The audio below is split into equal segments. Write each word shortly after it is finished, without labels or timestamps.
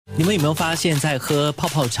你们有没有发现，在喝泡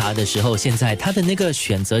泡茶的时候，现在它的那个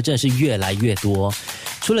选择真的是越来越多。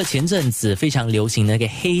除了前阵子非常流行的那个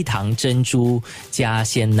黑糖珍珠加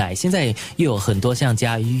鲜奶，现在又有很多像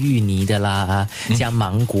加芋泥的啦，加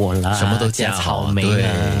芒果啦，什么都加草莓啦，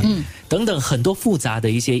等等很多复杂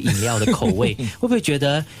的一些饮料的口味，会不会觉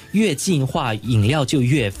得越进化饮料就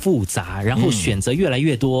越复杂，然后选择越来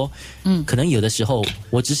越多？可能有的时候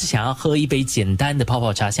我只是想要喝一杯简单的泡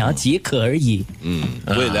泡茶，想要解渴而已。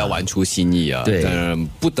为了要玩出新意啊，对，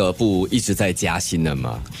不得不一直在加新的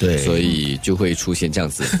嘛，对，所以就会出现这样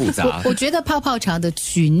子复杂。我觉得泡泡茶的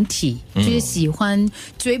群体，就是喜欢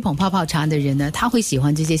追捧泡泡茶的人呢，他会喜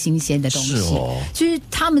欢这些新鲜的东西。是哦，就是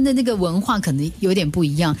他们的那个文化可能有点不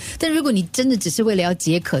一样。但如果你真的只是为了要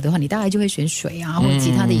解渴的话，你大概就会选水啊，或者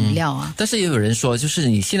其他的饮料啊。但是也有人说，就是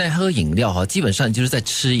你现在喝饮料哈，基本上你就是在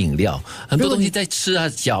吃饮料，很多东西在吃啊、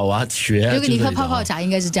嚼啊、学啊。如果你喝泡泡茶，应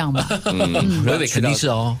该是这样吧？伟伟肯定是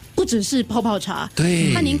哦。不只是泡泡茶，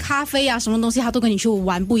对，他连咖啡啊什么东西，他都跟你去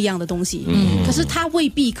玩不一样的东西。可是他未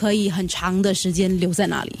必可以很长的时间留在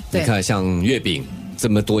那里。你看，像月饼。这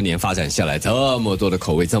么多年发展下来，这么多的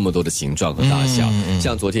口味，这么多的形状和大小，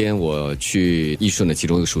像昨天我去义顺的其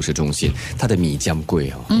中一个熟食中心，它的米酱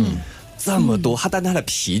柜这么多，但它的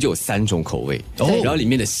皮就有3种口味，然后里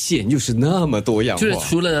面的馅又是那么多样化，就是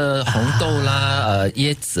除了红豆啦、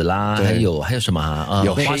椰子啦，还有什么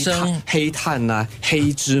有花生、黑炭啦、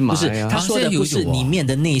黑芝麻不是，他说的不是里面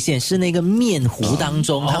的内馅，是那个面糊当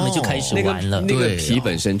中，他们就开始玩了。那个皮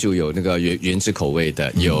本身就有那个原汁口味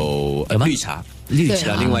的，有绿茶。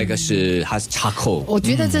另外一个是它是茶扣。我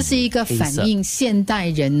觉得这是一个反映现代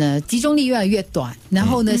人呢集中力越来越短，然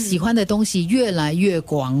后呢喜欢的东西越来越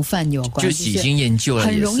广泛有关，就喜新厌旧了，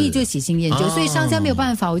很容易就喜新厌旧，所以商家没有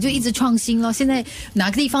办法，我就一直创新咯。现在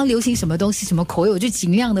哪个地方流行什么东西什么口味，我就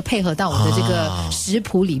尽量的配合到我的这个食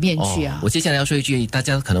谱里面去啊。我接下来要说一句大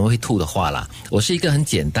家可能会吐的话啦，我是一个很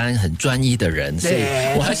简单很专一的人，所以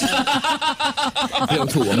我还是不用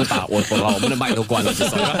吐，我们把我们的麦都关了，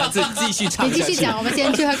继续唱。你继续讲，我们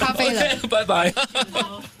先去喝咖啡了。Okay, 拜拜。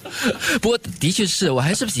不过的确是我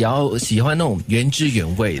还是喜欢那种原汁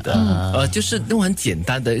原味的，就是那种很简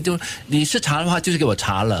单的，就你是茶的话，就是给我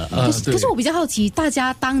茶了。可是我比较好奇，大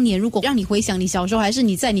家当年如果让你回想你小时候，还是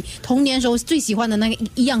你在你童年的时候最喜欢的那个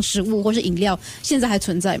一样食物或是饮料，现在还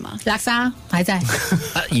存在吗？拉沙还在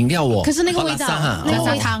饮料可是那个味道，那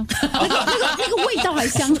个汤，那个味道还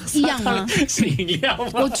一样吗？是饮料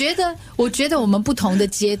吗？我觉得我们不同的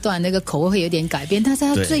阶段那个口味会有点改变，但是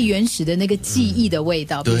它最原始的那个记忆的味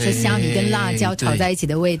道，比如说虾米跟辣椒炒在一起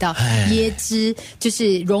的味道，椰汁就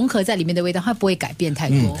是融合在里面的味道，它不会改变太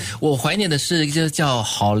多。我怀念的是一个叫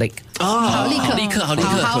好利克，好利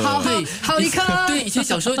克，对，以前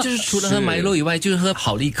小时候就是除了喝麦乐以外，就是喝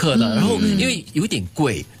好利克的，然后因为有点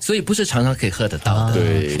贵，所以不是常常可以喝得到的。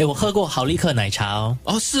对，我喝过好利克奶茶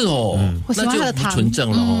是哦，我喜欢它的糖，纯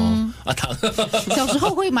正了糖。小时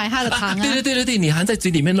候会买它的糖啊，对，你含在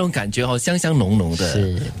嘴里面那种感觉香香浓浓的，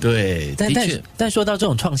是，对。但说到这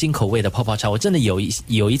种创新口味的泡泡茶，我真的有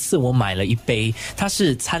一次我买了一杯，它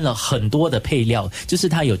是掺了很多的配料，就是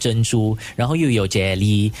它有珍珠，然后又有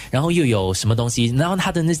jelly， 然后又有什么东西，然后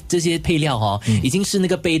它的这些配料已经是那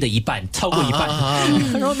个杯的一半，超过一半，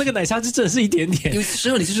然后那个奶茶就真的是一点点。有时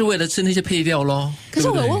候你就是为了吃那些配料咯。可是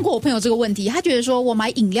我有问过我朋友这个问题，他觉得说我买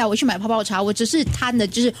饮料，我去买泡泡茶，我只是贪的，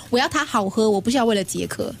就是我要它好喝，我不是要为了解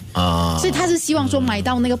渴所以他是希望说买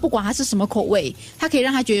到那个不管它是什么口味，它可以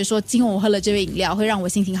让他觉得说今晚我喝了这杯饮料会让我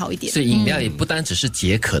心情好一点。所以饮料也不单只是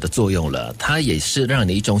解渴的作用了，它也是让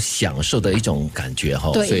你一种享受的一种感觉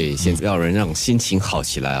对，所以现在要人让心情好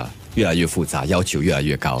起来越来越复杂，要求越来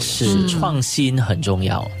越高了。是，创新很重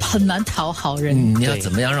要，很难讨好人。你要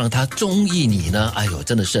怎么样让他中意你呢？哎呦，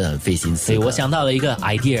真的是很费心思。所以我想到了一个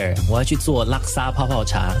idea， 我要去做拉沙泡泡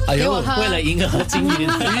茶。给我喝，为了迎合金鱼，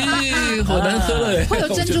好难喝会有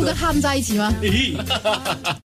珍珠跟ham在一起吗？